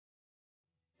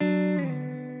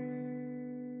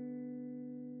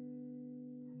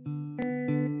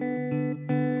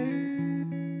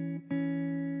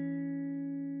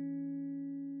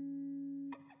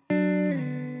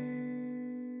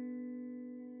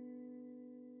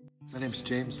My name's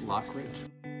James Lockridge.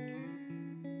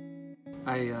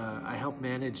 I help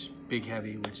manage Big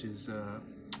Heavy, which is a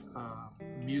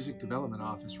music development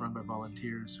office run by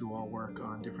volunteers who all work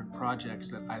on different projects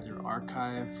that either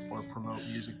archive or promote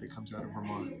music that comes out of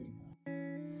Vermont.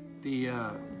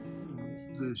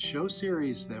 The show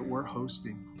series that we're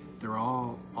hosting, they're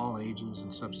all ages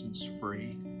and substance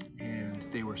free, and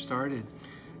they were started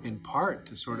in part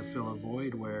to sort of fill a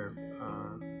void where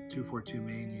 242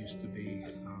 Main used to be.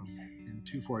 And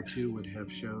 242 would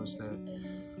have shows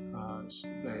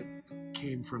that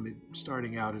came from it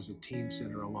starting out as a teen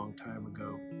center a long time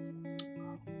ago.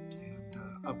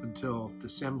 Up until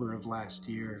December of last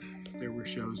year, there were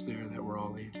shows there that were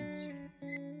all ages.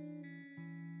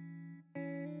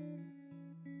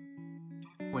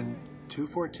 When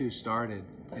 242 started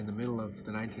in the middle of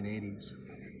the 1980s,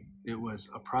 it was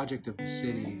a project of the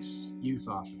city's youth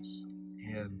office,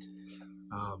 and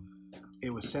it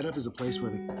was set up as a place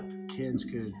where the kids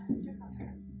could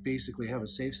basically have a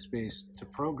safe space to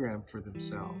program for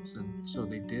themselves. And so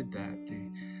they did that. They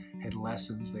had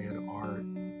lessons, they had art,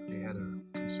 they had a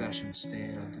concession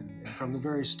stand, and from the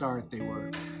very start they were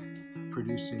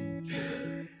producing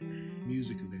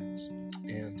music events.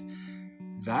 And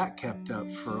that kept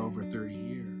up for over 30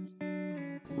 years.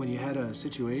 When you had a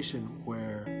situation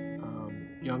where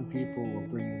young people were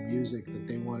bringing music that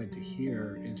they wanted to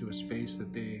hear into a space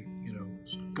that they,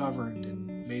 governed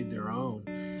and made their own,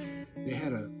 they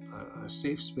had a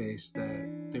safe space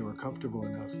that they were comfortable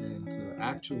enough in to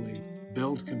actually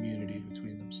build community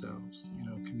between themselves,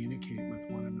 communicate with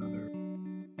one another.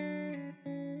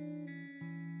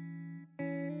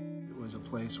 It was a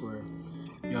place where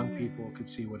young people could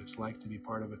see what it's like to be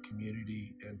part of a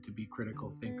community and to be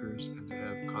critical thinkers and to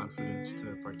have confidence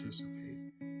to participate.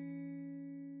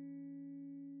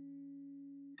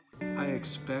 I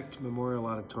expect Memorial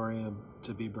Auditorium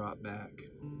to be brought back.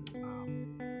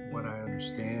 What I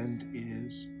understand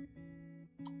is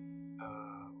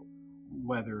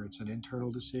whether it's an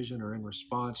internal decision or in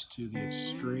response to the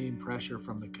extreme pressure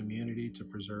from the community to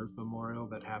preserve Memorial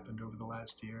that happened over the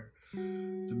last year,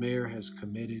 the mayor has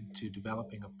committed to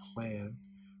developing a plan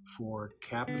for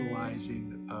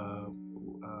capitalizing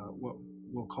what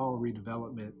we'll call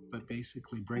redevelopment, but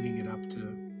basically bringing it up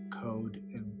to code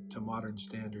and to modern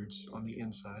standards on the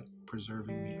inside.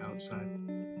 Preserving the outside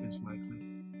is likely.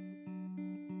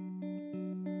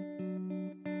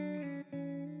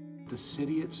 The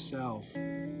city itself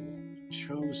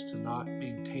chose to not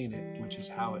maintain it, which is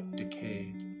how it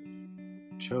decayed.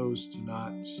 Chose to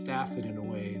not staff it in a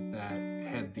way that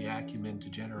had the acumen to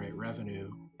generate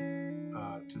revenue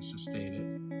to sustain it.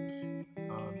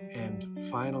 And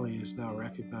finally is now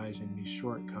recognizing these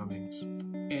shortcomings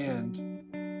and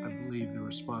I believe the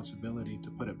responsibility to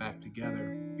put it back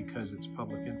together because it's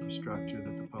public infrastructure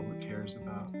that the public cares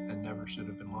about and never should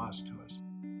have been lost to us.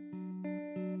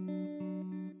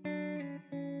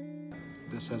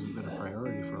 This hasn't been a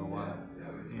priority for a while,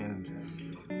 and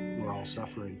we're all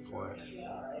suffering for it.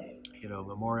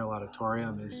 Memorial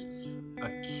Auditorium is a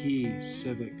key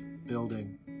civic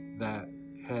building that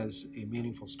has a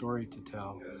meaningful story to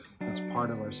tell that's part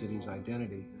of our city's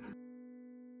identity.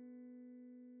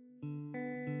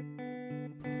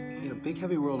 Big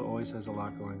Heavy World always has a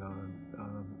lot going on,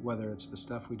 whether it's the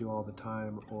stuff we do all the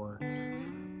time or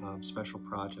special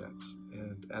projects.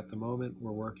 And at the moment,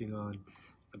 we're working on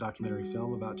a documentary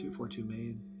film about 242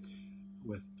 Main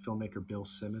with filmmaker Bill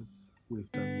Simon.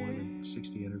 We've done more than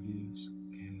 60 interviews,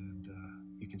 and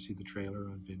you can see the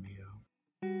trailer on Vimeo.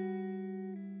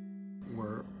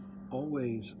 We're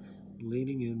always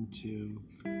leaning into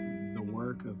the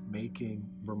work of making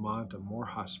Vermont a more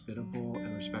hospitable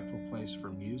and respectful place for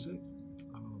music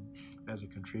as a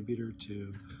contributor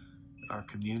to our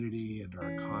community and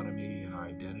our economy and our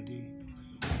identity.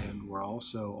 And we're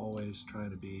also always trying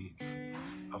to be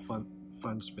a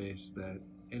fun space that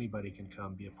anybody can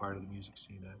come be a part of the music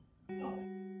scene at.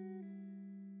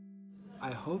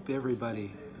 I hope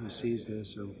everybody who sees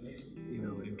this or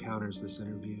encounters this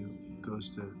interview goes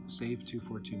to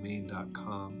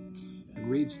save242main.com and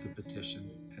reads the petition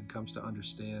and comes to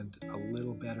understand a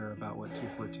little better about what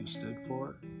 242 stood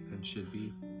for and should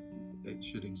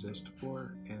exist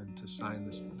for, and to sign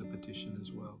the petition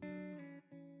as well.